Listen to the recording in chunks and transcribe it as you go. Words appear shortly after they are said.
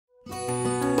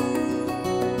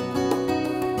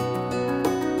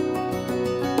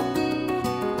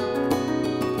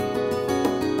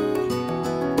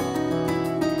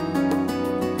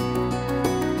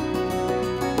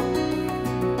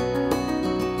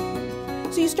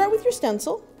So you start with your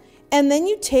stencil, and then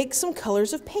you take some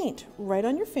colors of paint right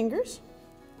on your fingers,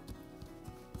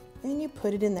 and you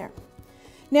put it in there.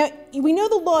 Now, we know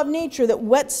the law of nature that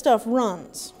wet stuff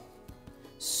runs.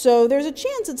 So there's a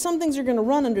chance that some things are going to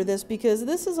run under this because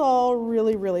this is all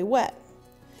really, really wet.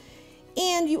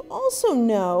 And you also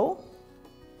know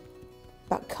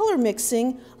about color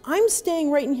mixing. I'm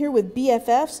staying right in here with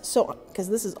BFFs, so because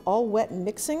this is all wet and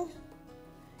mixing.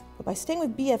 But by staying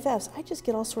with BFFs, I just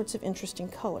get all sorts of interesting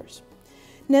colors.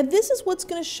 Now this is what's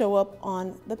going to show up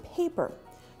on the paper,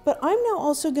 but I'm now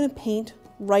also going to paint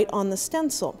right on the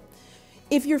stencil.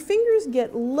 If your fingers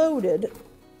get loaded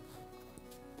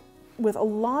with a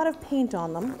lot of paint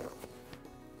on them,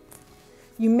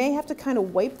 you may have to kind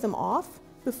of wipe them off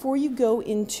before you go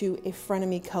into a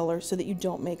frenemy color so that you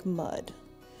don't make mud.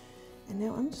 And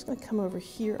now I'm just going to come over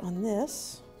here on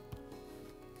this.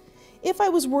 If I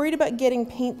was worried about getting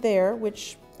paint there,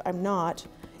 which I'm not,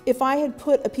 if I had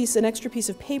put an extra piece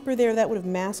of paper there, that would have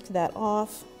masked that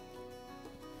off.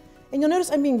 And you'll notice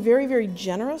I'm being very, very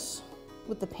generous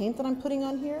with the paint that I'm putting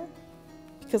on here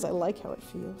because I like how it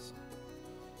feels.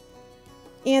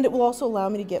 And it will also allow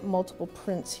me to get multiple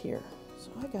prints here. So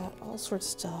I got all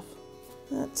sorts of stuff.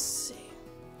 Let's see.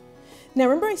 Now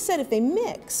remember I said if they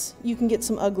mix, you can get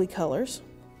some ugly colors.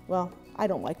 Well, I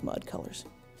don't like mud colors.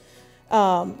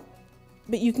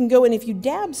 But you can go and if you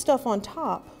dab stuff on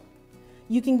top,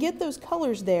 you can get those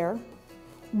colors there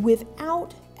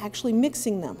without actually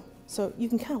mixing them. So you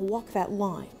can kind of walk that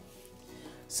line.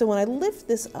 So when I lift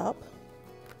this up,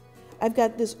 I've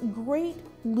got this great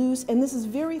loose, and this is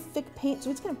very thick paint, so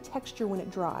it's going to have texture when it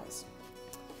dries.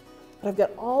 But I've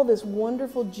got all this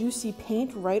wonderful juicy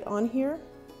paint right on here.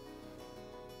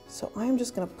 So I'm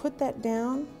just going to put that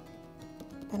down,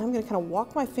 and I'm going to kind of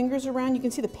walk my fingers around. You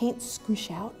can see the paint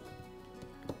squish out.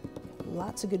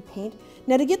 Lots of good paint.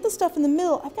 Now to get the stuff in the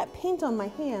middle, I've got paint on my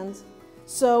hands,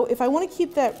 so if I want to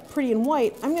keep that pretty and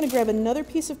white, I'm going to grab another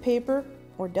piece of paper,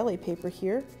 or deli paper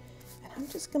here, and I'm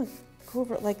just going to go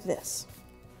over it like this.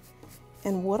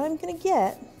 And what I'm going to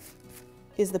get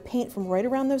is the paint from right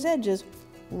around those edges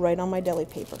right on my deli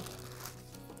paper.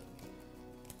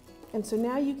 And so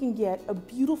now you can get a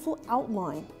beautiful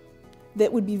outline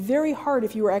that would be very hard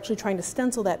if you were actually trying to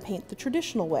stencil that paint the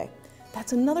traditional way.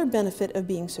 That's another benefit of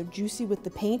being so juicy with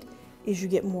the paint, is you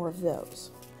get more of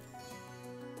those.